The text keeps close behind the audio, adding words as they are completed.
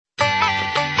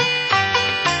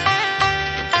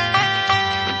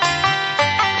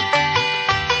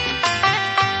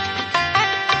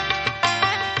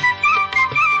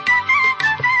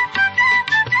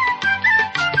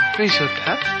प्रिय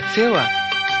श्रोता सेवा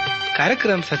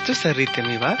कार्यक्रम सच्चो सर्री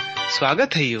तेमीवा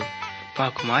स्वागत है यू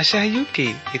माकु आशा है यू कि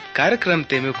इत कार्यक्रम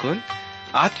तेमुकुन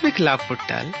आत्मिक लाभ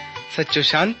पुट्टाल सच्चो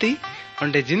शांति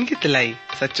उंडे जिंदगी तलाई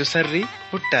सच्चो सर्री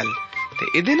पुट्टाल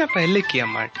ते इदिना पहले की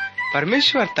अम्मट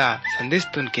परमेश्वर ता संदेश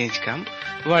तुन केंच कम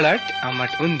वड़ट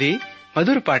अम्मट उन्दी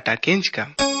मधुर पाटा केंच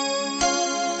कम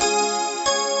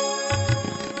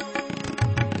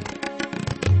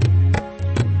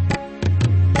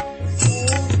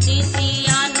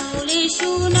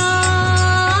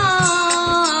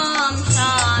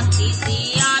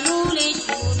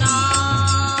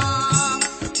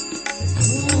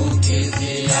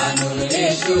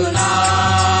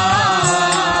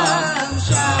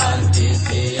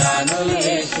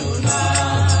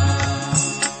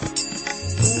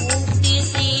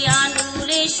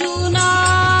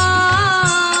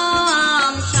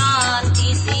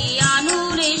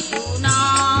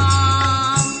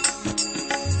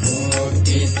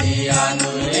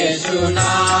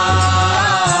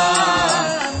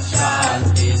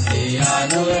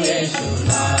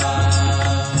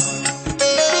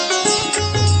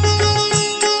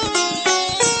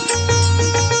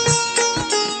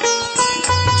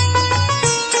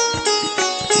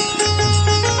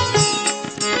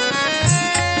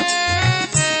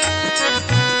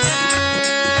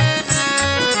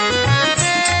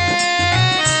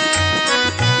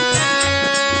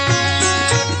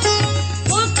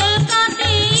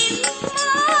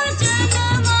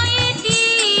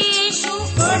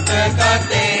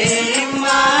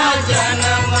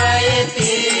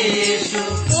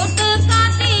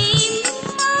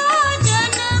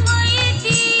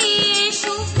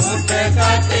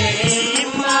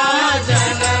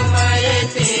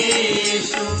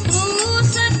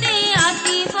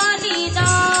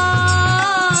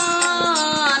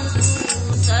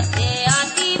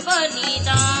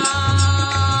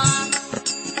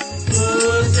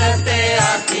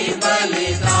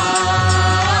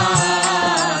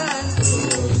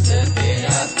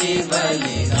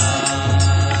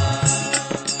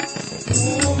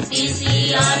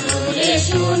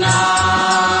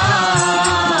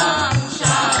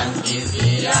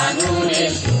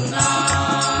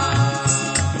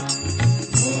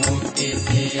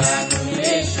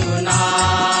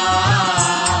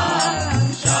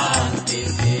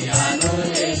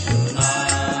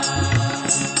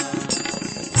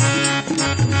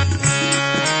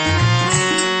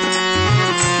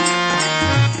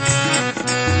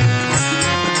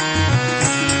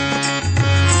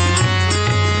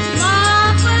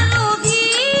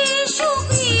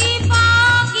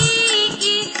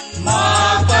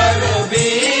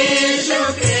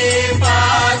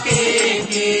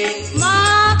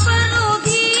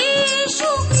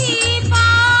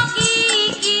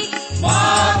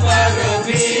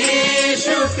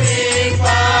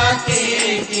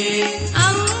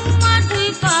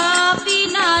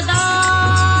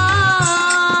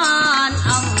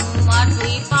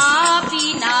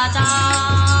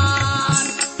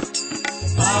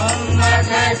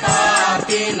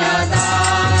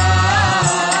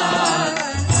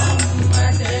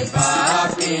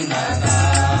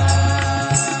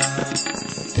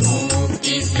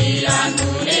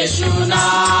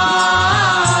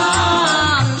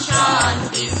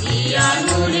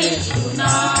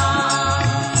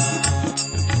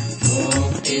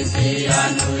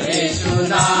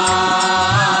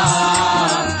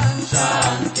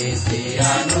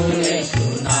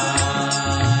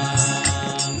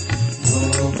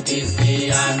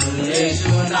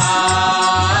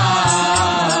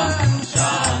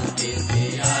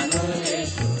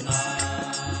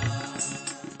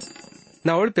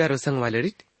नावड़ प्यारो संग वाले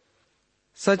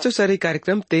सचो सरी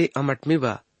कार्यक्रम ते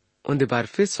अमटमीवा उन्दे बार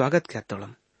फिर स्वागत क्या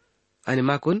तोड़म अनि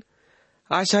माकुन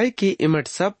आशाई की इमट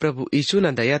सब प्रभु यीशु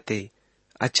न दया ते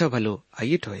अच्छा भलो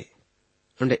आयिट होए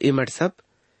उन्डे इमट सब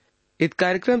इत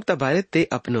कार्यक्रम तबारे ते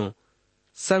अपनो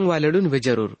संग वालेडुन वे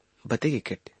जरूर बतेगी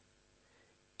केट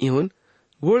इहुन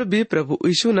वोड़ भी प्रभु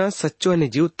यीशु न सच्चो अनि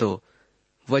जीव तो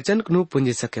वचन कनु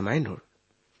पुंजी सके माय नोड़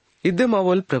इद्दे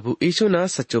मावल प्रभु यीशु न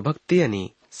सच्चो भक्ति अनि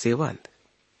सेवांत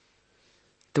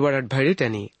तुवाड़ट भड़िट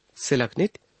अनि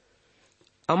सिलकनिट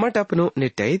अमट अपनो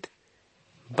निटाइद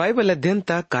बाइबल अध्ययन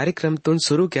ता कार्यक्रम तुन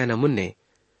शुरू क्या न मुन्ने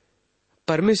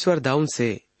परमेश्वर दाऊन से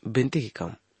बिनती की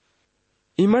कम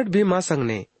इमट भी मां संग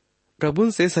ने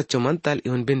प्रभुन से सच्चो मन ताल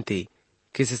इहुन बिनती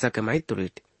किसी सके माई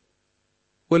तुड़िट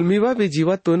उलमीवा भी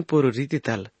जीवा तुन पूर्व रीति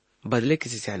ताल बदले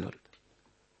किसी सैनुल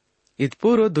इत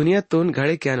पूरो दुनिया तुन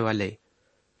घड़े क्यान वाले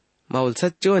माउल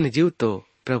सच्चो अनि जीव तो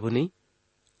प्रभु नी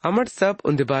अमट सब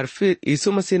उन्दे बार फिर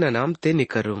यीशु मसीह ना नाम ते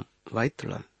निकरुम वाई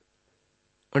तुलम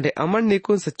उंडे अमन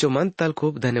निकुन सच्चो मन तल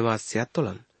खूब धन्यवाद सिया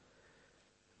तोलन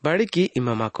बाड़ी की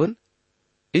इमामाकुन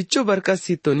इच्चो बरका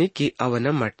सीतोनी की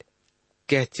अवनमट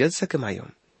कह चल सके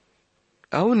मायोम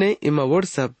अहु ने इमावोड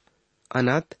सब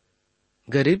अनाथ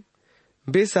गरीब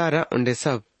बेसारा उंडे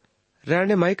सब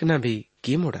राणे माइक ना भी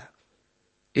की मुड़ा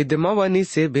इदमावानी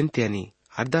से बिनतियानी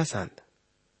अरदासांद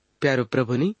प्यारो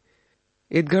प्रभुनी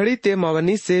इत घड़ी ते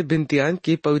मावनी से बिनतियान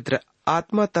की पवित्र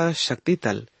आत्मा ता शक्ति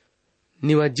तल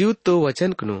निवा जीव तो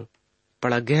वचन कनु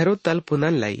पड़ा गहरो तल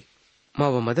पुनन लाई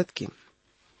मावा मदद की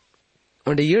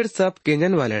उंडे येड सब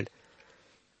केंजन वालड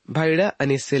भाईड़ा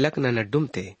अनि सेलक न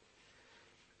नड्डुमते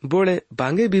बोले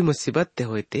बांगे भी मुसीबत ते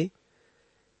होते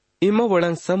इमा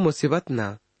वड़ंग सब मुसीबत ना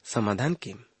समाधान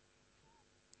की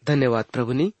धन्यवाद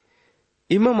प्रभुनी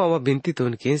इमा मावा बिनती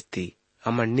तोन केंचती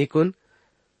अमन निकुन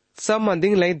सब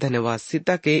मंदिंग लाई धन्यवाद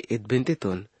सीता के इत बिनती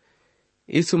तोन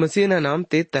यीशु मसीह ना नाम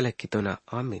ते तलक की तोना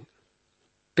आमीन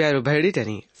प्यारो भाईड़ी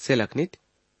टनी सेलकनिट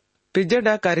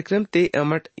पिज्जा कार्यक्रम ते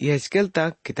अमट यहजकेल ता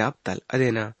किताब तल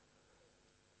अदेना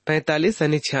 45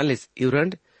 અને 46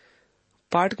 युरंड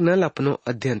पाठ नल अपनो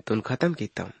अध्ययन तुन खत्म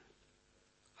कीता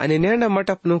અને નેણ અમટ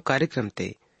अपनो कार्यक्रम ते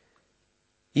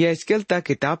यहजकेल ता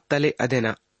किताब तले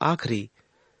अदेना आखरी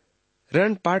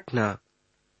रण पाठ ना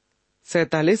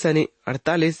 47 અને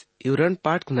 48 युरंड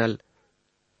पाठ नल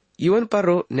इवन पर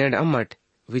નેણ अमट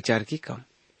विचार की कम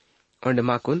और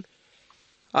माकुन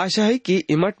आशा है कि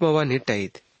इमट मवा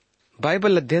निटाइत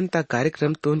बाइबल अध्ययन ता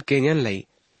कार्यक्रम तुन केन्यन लाई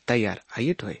तैयार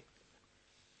आइट हुए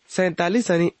 47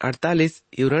 અને 48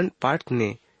 युरन पाठ ने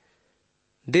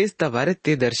देश ता बारे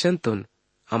ते दर्शन तुन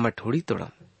अमट होड़ी तोड़ा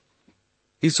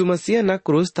यीशु मसीह ना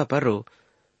क्रूस ता परो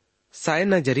साय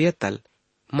ना जरिया तल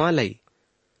मालई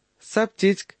सब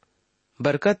चीज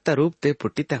बरकत ता रूप ते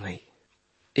पुट्टी तंगाई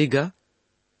इगा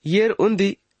येर उन्दी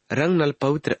रंग नल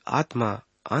पवित्र आत्मा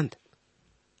आंद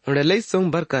उड़लई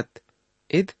सोंग बरकत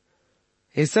इद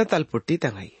हिस्सा तल पुट्टी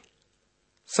तंगाई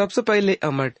सबसे पहले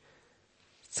अमट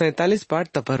 47 पाठ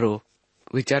तपरो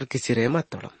विचार किसी रहमत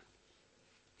तोड़म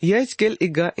यह स्केल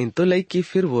इग्गा इंतो लई की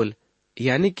फिर बोल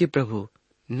यानी कि प्रभु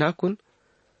नाकुन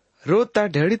रोता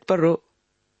ढेड़ित पर रो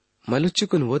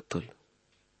मलुचुकुन वो तुल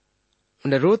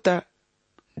उन्हें रोता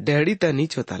ढेड़िता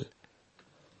नीचो तल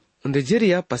उन्हें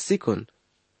जिरिया पसीकुन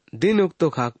दिन उक्तो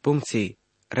खाक पुंगसी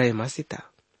रहे मासिता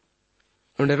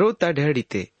उन्हें रोता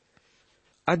ढेड़िते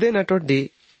अदे नटोडी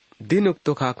दिन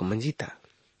उक्तो खाक मंजीता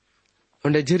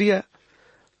उन्हें जिरिया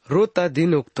रोता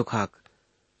दिन उक्तो खाक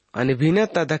अनि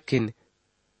भीनाता दक्किन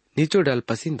नीचो डल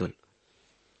पसिंदुल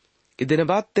इदिन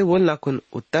बात ते वोल नाकुन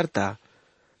उत्तरता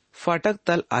फाटक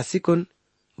तल आसिकुन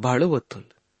भाड़ो वत्तुल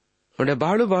उन्हें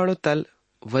भाड़ो तल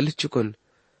वलिचुकुन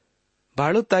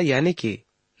भाड़ो ता यानी कि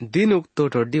दिन उक्तो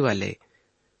टोड्डी वाले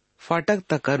फाटक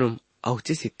ता करुम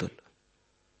औची सितुल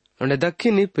उन्हें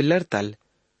दक्खिनी पिल्लर तल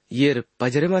येर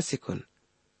पजरे मासिकुन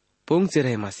पुंग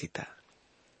चिरहे मासीता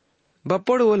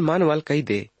बप्पोड़ वोल मान वाल कही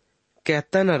दे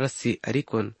कहता न रस्सी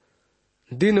अरिकुन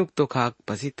दिन उक्तो खाक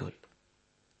पसीतुल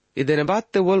इधन बात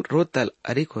ते वोल रोतल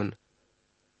अरिकुन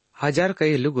हजार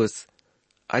कई लुगुस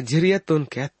अझरिया तुन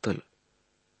कहतुल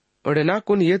उड़े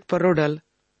नाकुन येत पर रोडल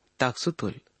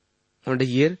ताकसुतुल उड़े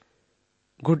येर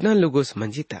घुटना लुगुस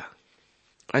मंजीता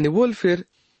अनि वोल फिर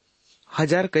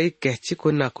हजार कई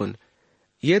कहचिकुन नाकुन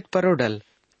येत पर रोडल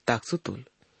ताकसुतुल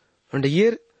उड़े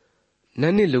येर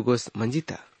नन्नी लुगुस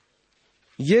मंजीता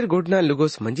येर घुटना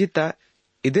लुगोस मंजीता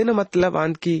इदेन मतलब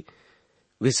आंद की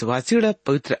विश्वासीड़ा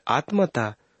पवित्र आत्मा ता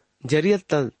जरियत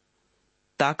तल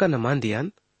ताका न मान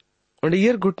दियान और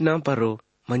येर घुटना पर रो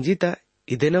मंजीता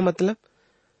इदेन मतलब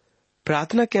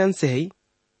प्रार्थना ज्ञान से ही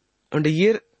और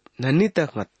येर नन्नी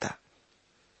तक मत्ता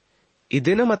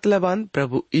इदेन मतलब आंद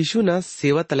प्रभु यीशु ना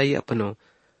सेवा तलाई अपनो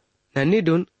नन्नी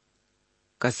डून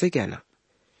कसे क्या ना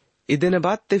इदेन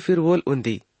बात ते फिर वोल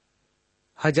उन्दी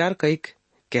हजार कईक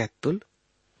कहतुल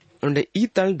उन्डे ई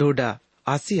तल ढोडा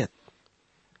आसियत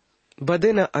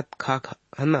बदे न अत खाक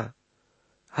हना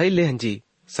हाई ले हंजी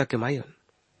सके मायन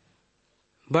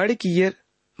बाड़ी की येर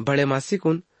बड़े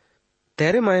मासिकुन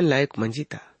तेरे मायन लायक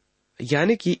मंजीता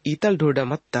यानी कि ईतल ढोडा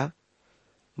मत्ता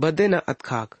बदे न अत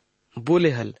खाक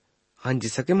बोले हल हंजी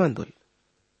सके मांदुल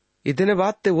इतने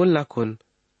बात ते बोल नाकुन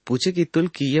पूछे कि तुल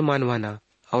की ये मानवाना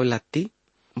अवलाती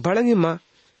बड़ंगी माँ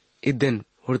इदन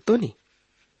हुड़तो नी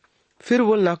फिर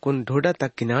बोल नाकुन ढोडा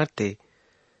तक किनार ते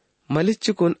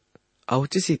मलिचुकुन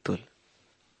औचिसी तुल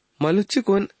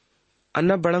मलुचुकुन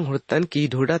अन्ना बड़ंग हुड़तन की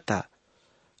ढोडा ता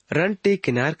रन टे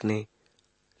किनार ने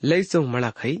लई सो मड़ा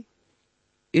खाई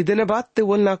इदने बात ते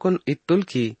बोल नाकुन इतुल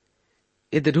की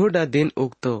इद ढोडा दिन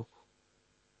उगतो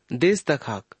देश तक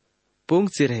हाक पुंग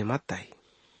सी रहे माताई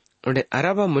उन्हें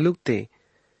अराबा मुलुक ते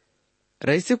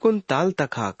रईसुकुन ताल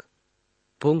तक हाक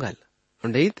पोंगल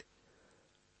उंडईत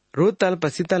रो तल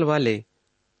पसीतल वाले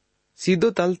सीधो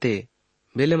तल ते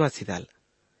बेले मासीदाल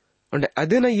उंडे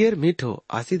अदेना येर मीठो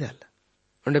आसीदाल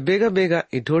उंडे बेगा बेगा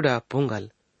इठोडा पोंगल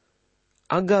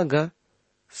अग्गा अग्गा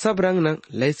सब रंग नंग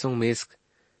लैसोंग मेस्क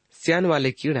सियान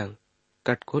वाले कीड़ंग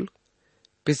कटकुल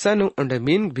पिसानु उंडे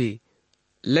मीन भी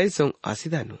लैसोंग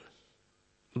आसीदानु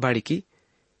बाड़ीकी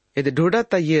इधे ढोडा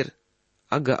ता येर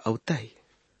अग्गा अवताई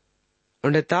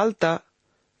उंडे तालता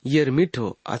येर मीठो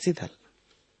आसीदाल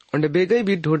उंडे बेगई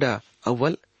भी ढोडा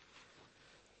अव्वल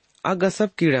अग्गा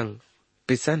सब कीड़ंग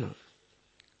पिसानु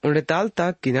उंडे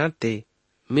तालता किनारते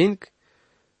मीनक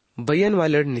बयन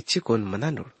वालड़ निच्चिकोन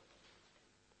मनानोड़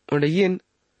उंडे येन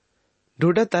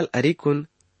ढोडा ताल अरिकुन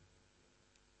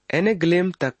एने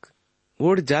ग्लेम तक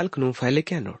वोड जालकनु फैले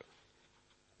क्या नोड़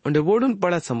उंडे वोडुन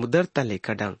पड़ा समुद्र ताले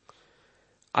कडांग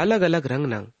अलग अलग रंग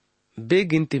नंग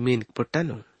बेगिनती मीन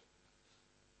पुट्टानु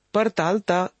पर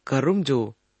तालता करुम जो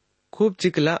खूब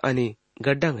चिकला आणि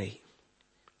गड्डांगई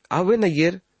अवे न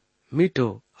येर मीठो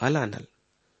हलानल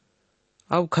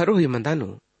अब खरो ही मंदानु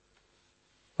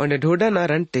उंडे ढोडा ना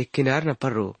रंटे किनार न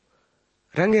पर्रो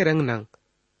रंगे रंग नंग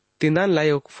तिंदान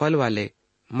लायोक फल वाले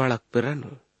मड़क पिरानु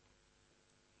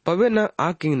पवे न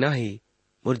आकिंग ना ही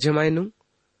मुर्जमायनु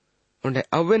उंडे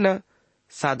अवे न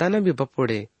सादाना भी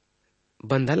बपोड़े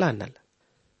बंधला नल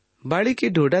बाड़ी की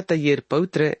ढोडा तय्यर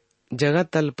पवित्र जगह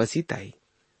तल पसीताई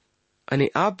आणि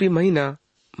आप भी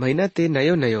महीना ते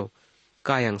नयो नयो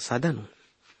कायंग सादानु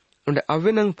उंडे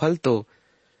अवे नंग फल तो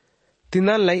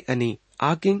तिंदान लाई आणि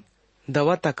आकिंग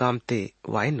दवाता काम ते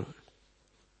वायनु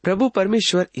प्रभु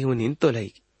परमेश्वर इवन इन तो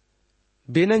लाई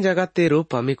बेना जगह ते रो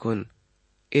पामिकुन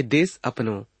ए देश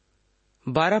अपनो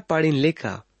 12 पाड़ीन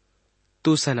लेका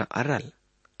तूसना अरल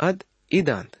अद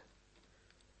इदांत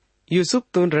यूसुफ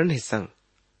तोन रन हिस्संग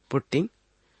पुट्टिंग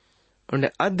उंडे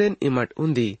अदेन इमट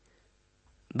उंदी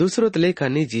दूसरोत लेका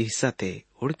निजी हिस्सा ते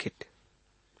उड़किट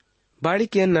बाड़ी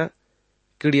के अन्ना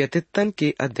किड़िया तित्तन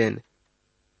के अदेन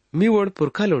मीवोड़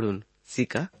पुरखा लोडून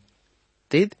सीका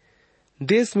तेद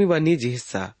देश में व निजी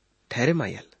हिस्सा ठहरे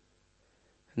मायल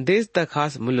देश ता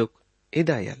खास मुलुक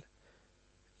इदायल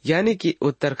यानी कि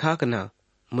उत्तर खाकना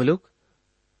मुलुक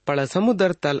पड़ा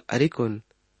समुद्र तल अरिकुन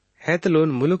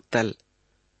हैतलोन मुलुक तल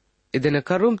इदन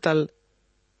करुम तल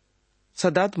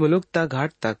सदात मुलुक ता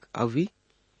घाट तक अवी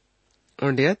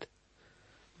उंडियत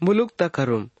मुलुक ता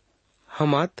करुम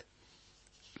हमात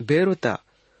बेरुता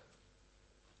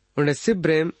उंडे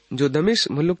सिब्रेम जो दमिश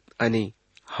मुलुक अनि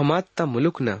हमात ता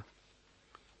मुलुक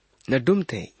न डुम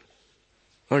थे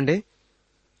उंडे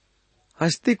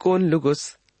हस्ती कोन लुगुस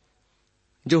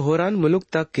जो होरान मुलुक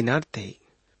तक किनार थे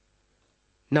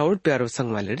नाउड प्यारो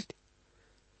संग वाले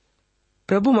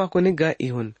प्रभु माकोने गा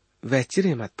इहुन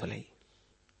वैचिरे मत तोलाई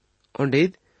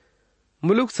उंडेद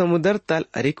मुलुक समुद्र तल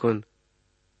अरिकुन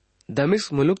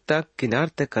दमिश मुलुक तक किनार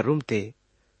ते करुम ते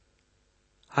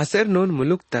हसर नोन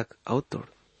मुलुक तक अवतोड़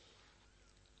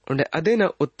उंडे अदेना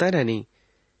उत्तरनी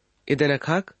इदन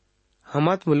खाक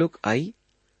हमात मुलुक आई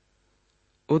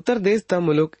उत्तर देश ता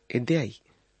मुलुक इदे आई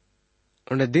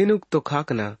उंडे दिनुक तो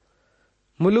खाकना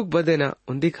मुलुक बदेना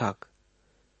उंदी खाक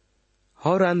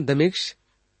हौरान दमिक्ष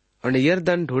उंडे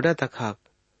यर्दन ढोडा ता खाक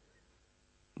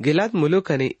गिलात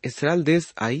मुलुक अनि इसराइल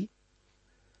देश आई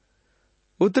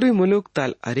उत्तरी मुलुक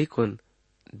ताल अरिकुन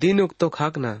दिनुक तो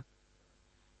खाकना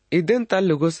इदेन ताल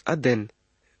लुगुस अदेन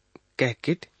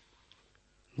कहकिट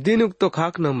दिनुक तो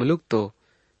खाकना मुलुक तो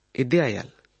इदे आयल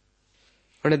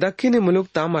उंडे दक्षिणी मुलुक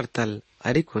तामर तल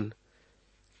अरिकुन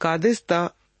कादेश ता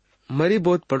मरी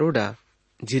बोध पड़ोडा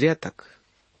जिरिया तक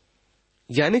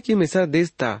यानी कि मिस्र देश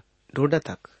ता ढोडा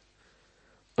तक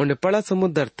उन्हें पड़ा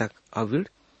समुद्र तक अविड़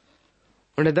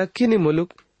उन्हें दक्षिणी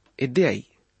मुलुक इदे आई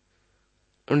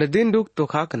उन्हें दिन रुक तो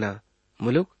खाकना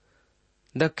मुलुक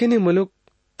दक्षिणी मुलुक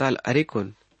ताल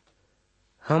अरिकुन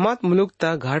हमात मुलुक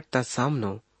ता घाट ता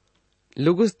सामनो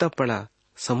लुगुस ता पड़ा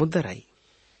समुद्र आई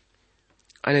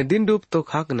अने दिन रूप तो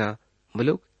खाकना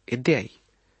मुलुक इदे आई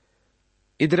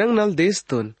इदरंग नल देश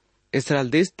तोन इसराइल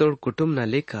देश तोड़ कुटुम न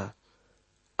लेका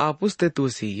आपुस्ते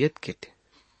तूसी यत किट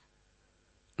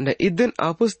न इदन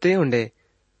आपुस्ते उंडे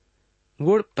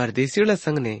वोड परदेसीला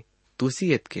संगने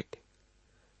तूसी यत किट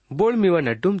बोल मीवा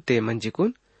नड्डुम ते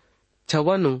मंजिकुन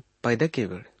छवानु पैदा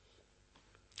केवड़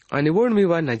आणि वोड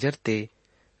मीवा नजर ते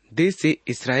देसी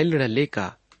इस्राएल लेका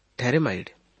ठहरे माइड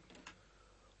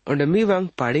उंडे मीवांग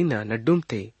पाड़ी ना नड्डुम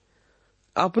ते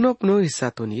अपनो अपनो हिस्सा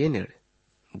तो निये नेड़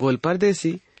बोल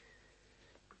परदेसी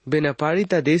बिना पाड़ी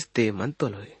ता देश ते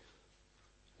मंतोल होए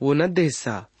वो नद्दे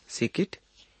हिस्सा सिकिट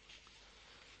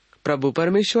प्रभु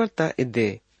परमेश्वर ता इद्दे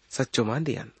सच्चो मान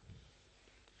दियान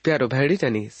प्यारो भैडी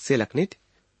टनी सेलकनिट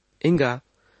इंगा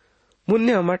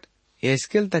मुन्ने अमट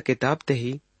यस्केल ता किताब ते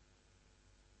ही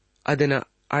ಅದನ್ನ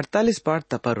 48 ಪಾಠ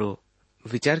ತಪರು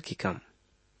ವಿಚಾರ की काम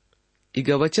ಈಗ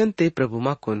वचन ते प्रभु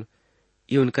माकुन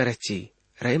यून करची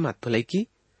रहे मात भलाई की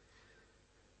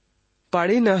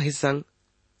पाड़ी ना हिसंग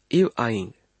इव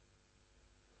आईंग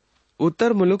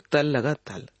उत्तर मुलुक तल लगा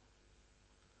तल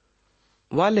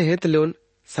वाले हेत लोन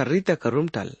सर्रीता करूम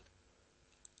तल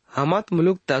हमात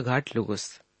मुलुक ता घाट लुगुस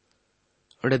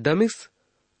और दमिक्स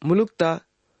मुलुक ता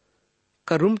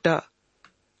करूमटा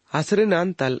हसरे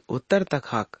नान तल उत्तर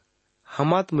तक हाक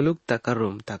हमात मुलुक ता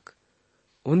करूम तक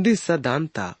उन्दी सा दान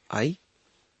ता आई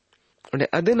और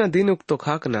अदेना दिन उक तो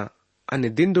खाकना अन्य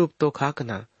दिन रूप तो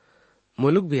खाकना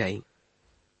मुलुक भी आई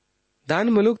दान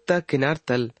मुलुक ता किनार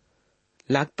तल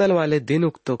लागतल वाले दिन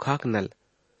उक तो खाकनल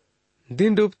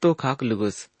दिन रूप तो खाक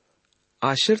लुगुस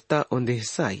आशिरता उन्दी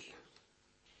हिस्सा आई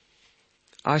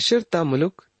आशिरता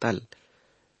मुलुक तल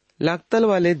लागतल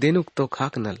वाले दिन उक तो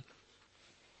खाकनल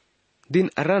दिन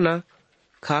अराना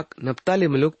खाक नप्ताली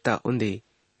मुलुक ता उन्दी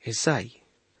हिस्सा आई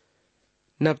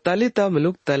नप्ताली ता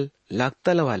मुलुक तल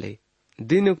लागतल वाले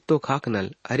दिन उक तो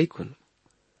खाकनल अरिकुन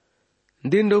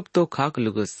दिन रूप तो खाक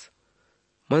लुगुस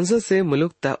मनसा से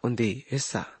मुलुक ता उन्दी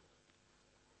हिस्सा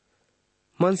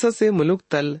मनसा से मुलुक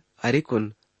तल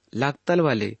अरिकुन लागतल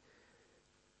वाले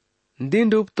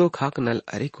दिन रूप तो खाकनल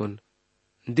अरिकुन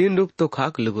दिन रूप तो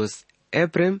खाक लुगुस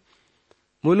एप्रेम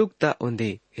मुलुक ता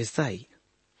उन्दी हिस्सा आई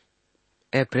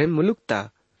एप्रेम मुलुक ता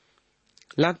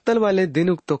लागतल वाले दिन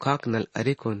उक तो खाकनल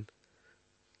अरिकुन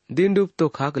दिन रूप तो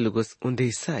खाक लुगुस उन्दी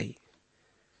हिस्सा आई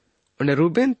और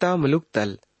रूबेन ता मुलुक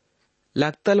तल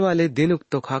लागतल वाले दिन उक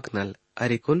तो खाकनल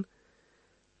अरिकुन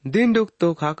दिन रूप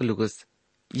तो खाक लुगुस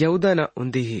यहूदा ना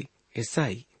उन्दी ही हिस्सा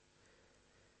आई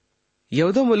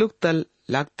यहूदा मुलुक तल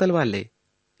लागतल वाले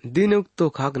दिन उक तो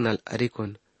खाकनल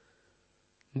अरिकुन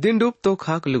दिन रूप तो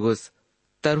खाक लुगुस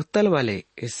तरुतल वाले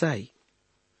हिस्सा आई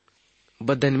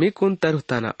बदन में कुन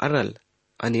तरुताना अरल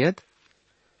अनियत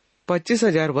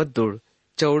 25,000 वद्दुड़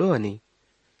चौड़ो अनि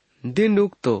दिन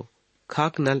रूप तो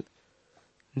खाकनल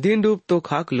दिन रूप तो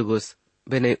खाक लुगुस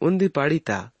बेने उन्दी पाड़ी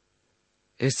ता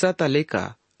हिस्सा ता लेका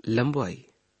लंबो आई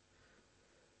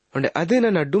और अदेना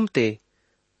न डुमते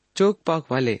चौक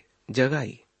पाक वाले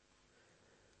जगाई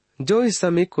जो हिस्सा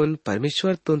में कुन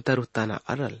परमेश्वर तुन तरुताना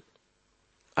अरल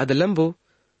अद लंबो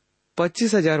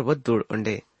 25,000 वद्दुड़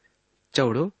उंडे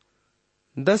चौड़ो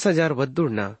 10,000 वद्दुड़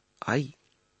ना आई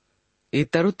ई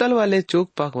तरुतल वाले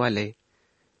चौक पाक वाले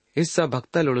हिस्सा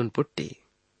भक्तल उड़ुन पुट्टी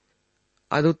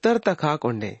अद उत्तर तक खाक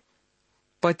उंडे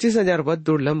 25,000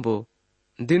 वद्दुड़ लंबो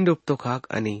दिन रूप तो खाक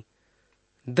अनि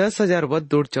 10,000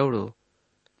 वद्दुड़ चौड़ो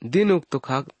दिन उक तो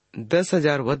खाक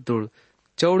 10,000 वद्दुड़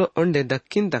चौड़ो उंडे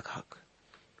दक्किन तक खाक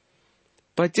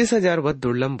 25,000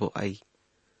 वद्दुड़ लंबो आई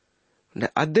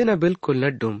अद्दे न बिल्कुल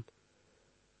नड्डुम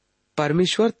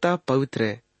परमेश्वर ता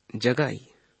पवित्र जगाई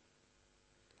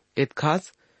इत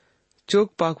खास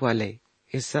चौक पाक वाले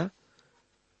हिस्सा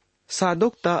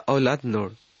सादोक ता औलाद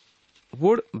नोड़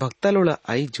वोड़ भक्तलोड़ा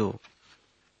आई जो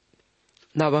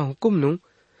नावा हुकुम नु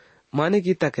माने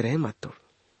की तक रहे मातोड़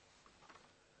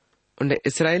उन्हें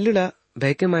इस्राएलिड़ा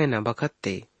बहके मायना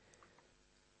बखत्ते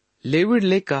लेविड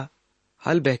लेका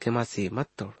हल बहके मासी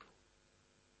मत्तोड़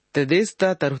ते देश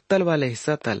ता तरुतल वाले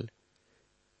हिस्सा तल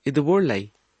इद बोल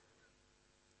लाई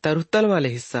तरुतल वाले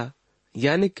हिस्सा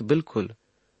यानी कि बिल्कुल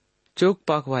चौक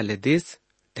पाक वाले देश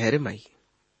ठहरे माई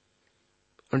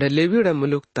उन्हें लेविड़ा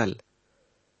मुलुक तल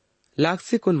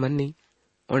लाक्सी कुन मन्नी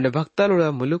उन्हें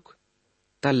भक्तलोड़ा मुलुक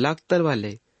तल लागतल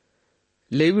वाले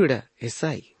लेविड़ा हिस्सा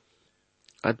आई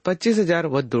अद 25,000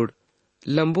 वद्दुड़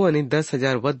लंबो अनि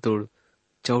 10,000 वद्दुड़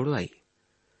चौड़ो आई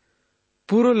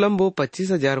पूरो लंबो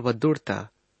 25,000 वद्दुड़ ता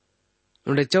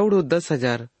उन्हें चौड़ो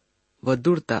 10,000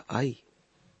 वद्दुड़ ता आई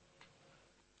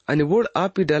अनि वोड़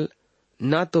आपी डल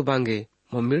ना तो बांगे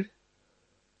मम्मीड़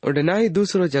और ना ही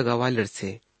दूसरो जगह वालर से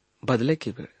बदले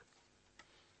की बिड़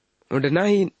और ना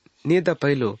ही नीदा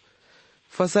पहलो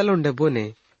फसल उन्डे बोने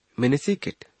मिनिसी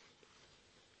किट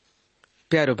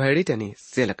प्यारो भाईड़ी टनी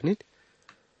सेलकनिट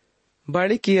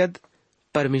बाड़ी की यद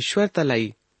परमेश्वर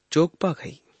तलाई चौक पा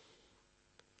खाई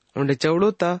उन्डे चौड़ो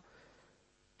ता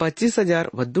 25,000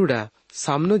 वद्दुड़ा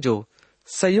सामनो जो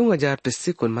 100,000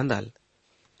 पिस्सी कुन मंदाल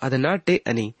अद नाटे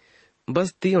अनि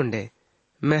बस्ती उन्डे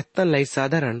मेहतन लाई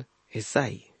साधारण हिस्सा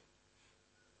आई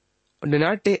उन्डे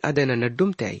नाटे अदेना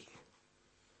नड्डुम ते आई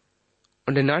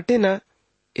उन्डे नाटे ना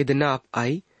इद नाप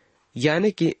आई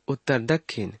यानी कि उत्तर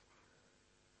दक्षिण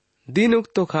दिन उक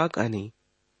तो खाक अनि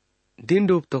दिन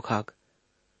रूप तो खाक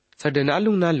सडे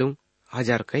नालुंग नालुंग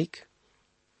 1000 कैक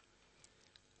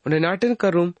उन्हें नाटन का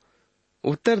रूम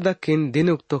उत्तर दक्षिण दिन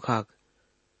उक तो खाक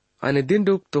अनि दिन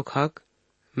रूप तो खाक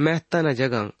मेहता न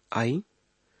जगह आई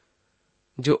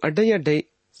जो अड्डई अड्डई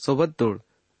सोबत दौड़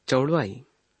चौड़ आई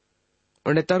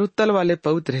उन्हें तरुत्तल वाले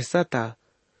पवित्र हिस्सा ता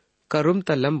करुम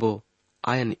ता लंबो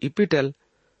आयन इपिटल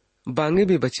बांगे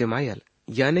भी बचे मायल,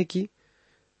 यानी कि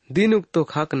दिन उगतो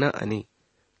खाक न अनि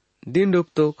दिन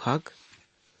डूबतो खाक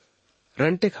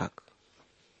रंटे खाक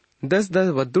 10-10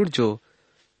 वद्दुड़ जो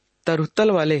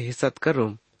तरुत्तल वाले हिस्सत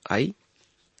करुम आई।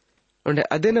 उन्हें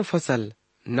अदे न फसल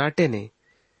नाटे ने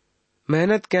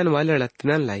मेहनत कैन वाले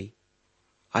लत्नन लाई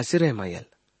आसिरे मायल।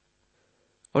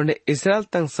 उन्हें इसराइल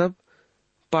तंग सब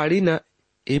पाड़ी न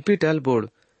एपिटल बोर्ड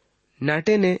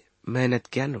नाटे ने मेहनत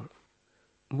क्या नोड़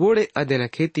बोड़े अदे न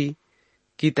खेती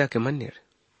कीता के मन्नेर।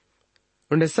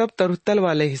 उन्हें सब तरुत्तल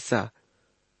वाले हिस्सा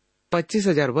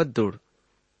 25,000 वद्दुड़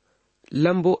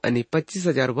लंबो अनि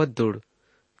 25,000 वद्दुड़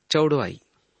चौड़ो आई।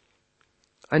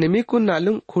 अनि मीकुन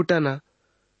नालुंग खूटाना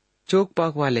चौक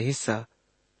पाक वाले हिस्सा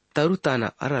तरुताना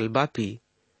अरल बापी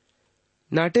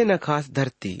नाटे न खास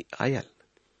धरती आयल।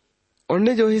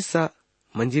 उन्हें जो हिस्सा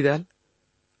मंजीदाल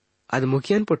अद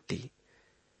मुखियन पुट्टी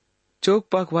चौक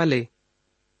पाक वाले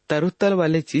तरुत्तल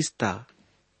वाले चीजता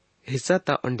हिस्सा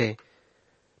ता उन्हें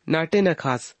नाटे न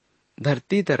खास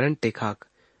धरती तरंटे खाक,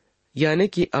 यानी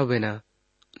कि अवेना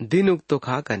दिन उगतो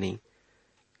खाक अनि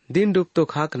दिन डूबतो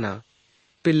खाक ना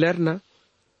पिल्लर ना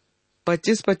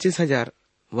 25,000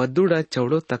 वद्दुड़ा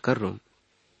चौड़ो तकर रूम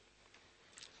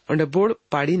उन्हें बोड़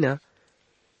पाड़ी ना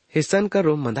हिस्सन का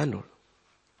रूम मदानोड़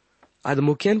अद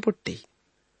मुखियन पुट्टी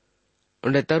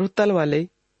उन्हें तरुत्तल वाले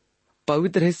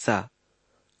पवित्र हिस्सा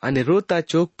अनि रोता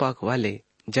चौक पाक वाले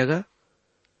जगह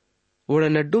ओड़ा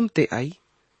नड्डुम ते आई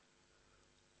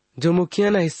जो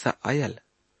मुखियाना हिस्सा आयल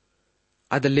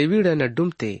अद लेवीड़ा नड्डुम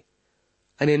ते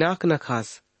अनि नाक न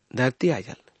खास धरती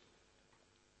आयल।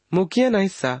 मुखियाना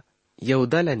हिस्सा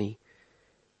यहूदा लनी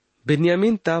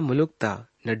बिन्यामीन ता मुलुक ता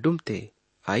नड्डुम ते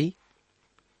आई।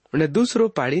 उन्हें दूसरो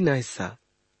पाड़ी ना हिस्सा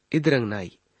इधरंग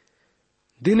नाई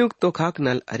दिनुक तो खाक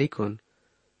नल अरिकुन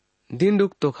दिन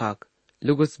डुक तो खाक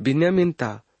लुगुस बिन्यामीन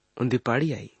ता उन्दी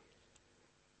पाड़ी आई।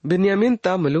 बिन्यामीन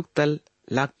ता मुलुक तल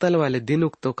लाकतल वाले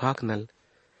दिनुक तो खाक नल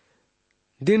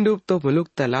दिन डूब तो मुलुक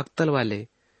ता लाकतल वाले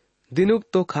दिनुक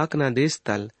तो खाक ना देश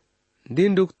तल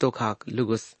दिन डुक तो खाक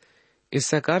लुगुस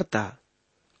इस्सा करता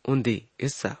उन्दी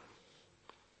इस्सा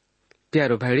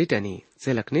प्यारो भाईडी टनी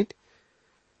से लखनिट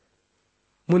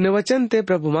मुन्ने वचन ते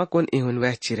प्रभु मा कोन इहुन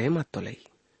वह चिरे मत तो लई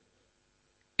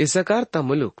इस्सा करता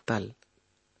मुलुक तल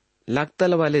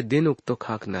लाकतल वाले दिन उक तो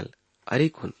खाक नल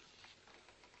अरिकुन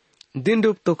दिन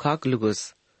डूब तो खाक लुगुस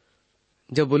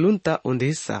जबुलुन ता उन्दी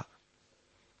हिस्सा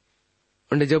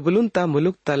उन्हें जबुलुन ता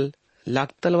मुलुक तल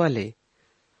लाकतल वाले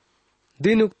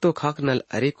दिन उक तो खाक नल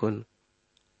अरिकुन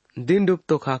दिन डूब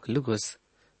तो खाक लुगुस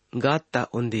गात ता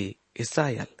उन्दी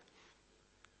इसायल।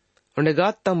 उन्हें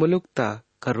गात ता मुलुक ता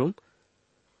करुम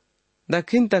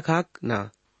दक्षिण ता खाक ना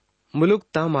मुलुक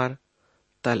ता मार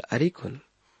तल अरिकुन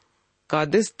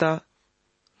कादिस ता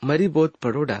मरी बोध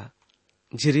पड़ोडा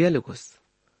झिरिया लुगुस।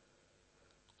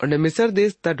 उन्हें मिस्र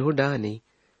देश ता ढोडा अनि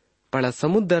पड़ा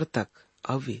समुद्र तक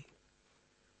अवी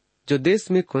जो देश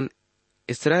में कुन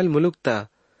इसराइल मुलुक ता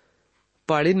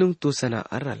पाड़ी नुंग तूसना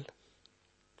अरल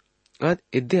अद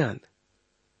इद्यान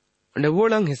उन्हें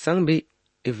वोड़ंग हिस्संग भी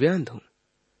इव्यांद हूं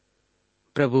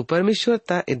प्रभु परमेश्वर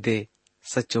ता इद्दे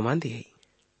सच्चो मांदी है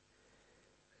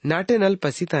नाटे नल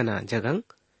पसीता ना जगंग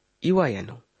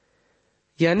इवायनो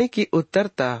यानी कि उत्तर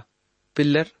ता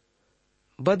पिल्लर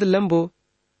बद लंबो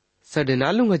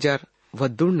 4,500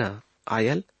 वद्दुड़ना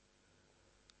आयल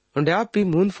उन्हें आप भी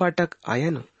मून फाटक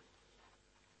आयनो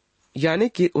यानी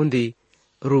कि उन्दी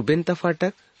रूबेन ता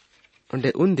फाटक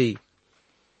उन्हें उन्दी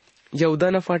यहूदा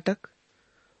ना फाटक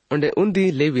उन्हें उन्दी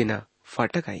लेवी ना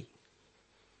फाटक आई।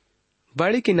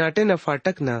 बाड़ी की नाटे ना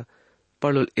फाटक ना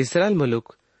पड़ुल इसराइल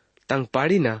मुलुक तंग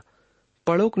पाड़ी ना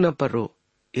पड़ोक ना पर्रो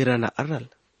इराना अरल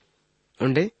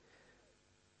उन्हें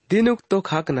दिनुक तो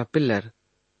खाक ना पिल्लर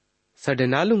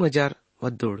 4,500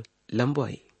 वद्दुड़ लंबो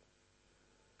आई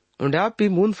उन्हें आप भी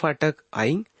मून फाटक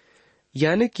आई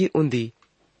यानी कि उन्दी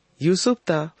यूसुफ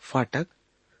ता फाटक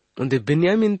उन्दी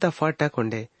बिन्यामीन ता फाटक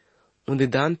उन्दी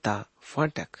दान ता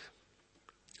फाटक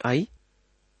आई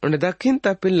उन्हें दक्षिण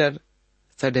ता पिल्लर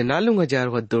 4,500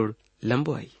 वद्दुड़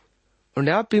लंबो आई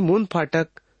उन्हें आप भी मून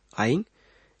फाटक आई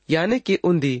यानी कि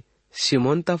उन्दी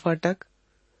शिमोन ता फाटक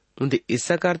उन्दी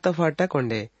इस्साकार ता फाटक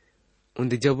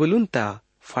उन्दी जबुलुन ता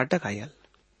फाटक आयल।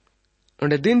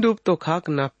 उन्हें दिन डूब तो खाक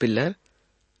ना पिल्लर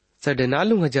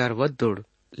 4,500 वद्दुड़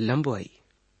लंबो आई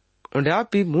उन्हें आप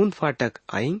भी मून फाटक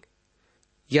आई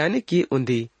यानी कि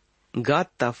उन्दी गात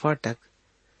ता फाटक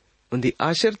उन्दी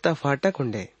आशर ता फाटक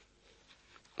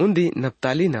उन्दी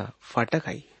नप्ताली ना फाटक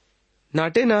आई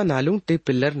नाटे ना नालुंग टे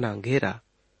पिल्लर ना घेरा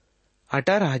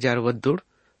 18,000 वद्दुड़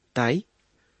ताई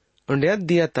उन्हें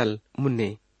दिया तल मुन्ने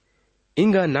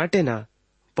इंगा नाटे ना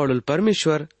पड़ुल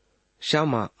परमेश्वर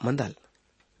श्यामा मंदाल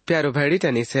प्यारो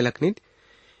भैडी से लखनीत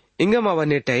इंगम आवा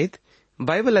नेटाइत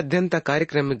बाइबल अध्ययन ता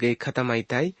कार्यक्रम में गई खत्म आई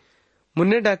ताई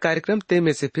मुन्नेडा कार्यक्रम ते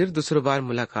में से फिर दूसरो बार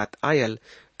मुलाकात आयल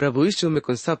प्रभु यीशु में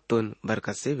कुन सब तुन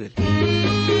बरकत से विल।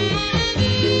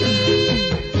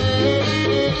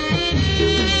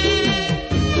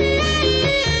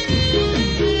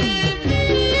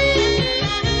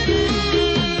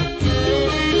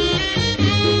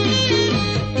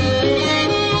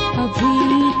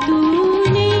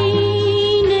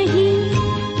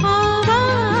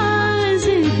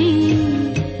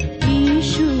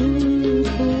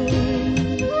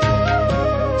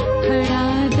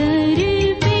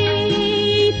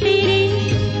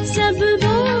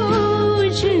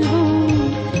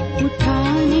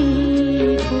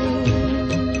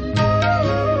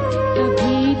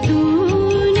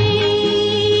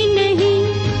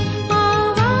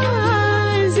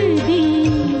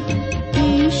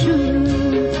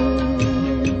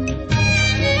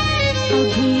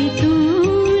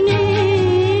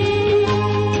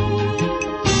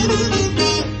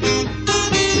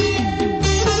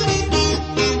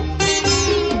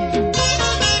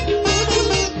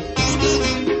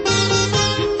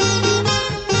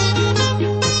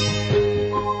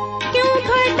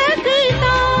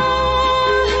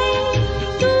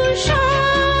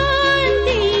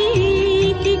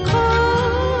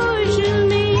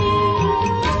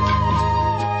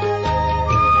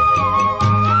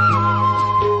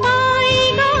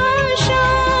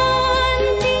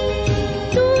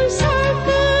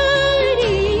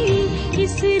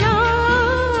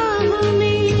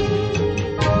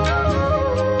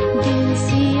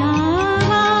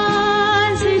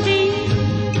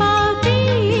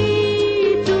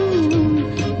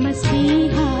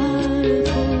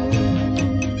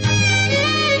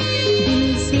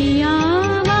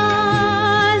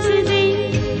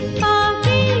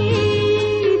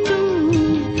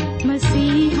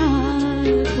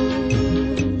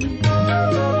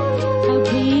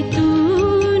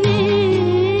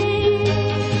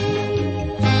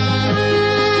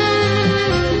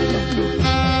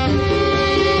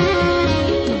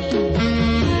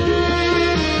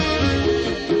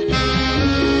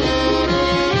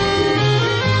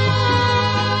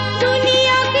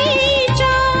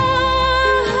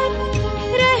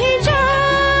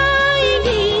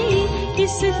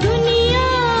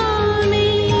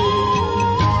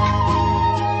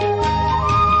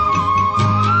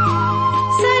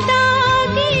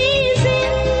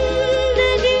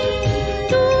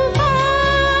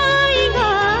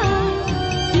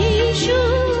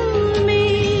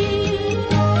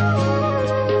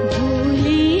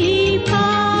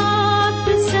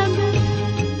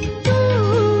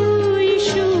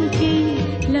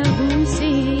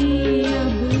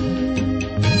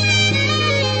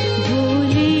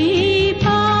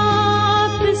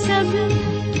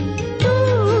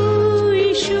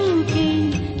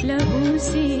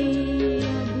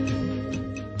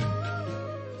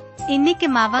 इन्हीं के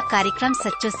मावा कार्यक्रम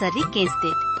सच्चो सर्री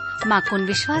केंद्र माकुन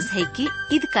विश्वास है कि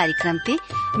ईद कार्यक्रम ते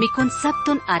मिकुन सब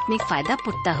तुन आत्मिक फायदा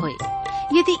पुटता होए।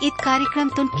 यदि ईद कार्यक्रम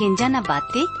तुन केंजा न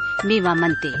बाते मीवा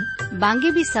मनते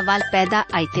बांगे भी सवाल पैदा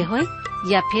आते होए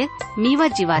या फिर मीवा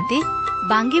जीवाते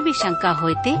बांगे भी शंका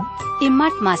होते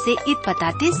इम्मत माँ से ईद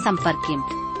पताते संपर्क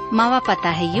मावा पता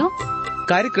है यो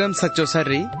कार्यक्रम सच्चो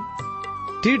सर्री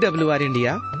TWR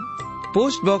India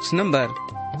post box number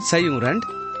सयूरंड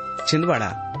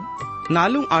छिंदवाड़ा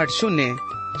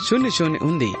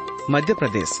 4800 मध्य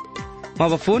प्रदेश।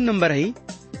 मावा फोन नंबर है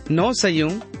 9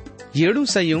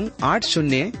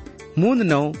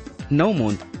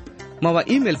 मावा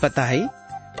ईमेल पता है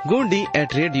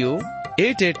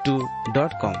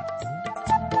gondi@radio882.com।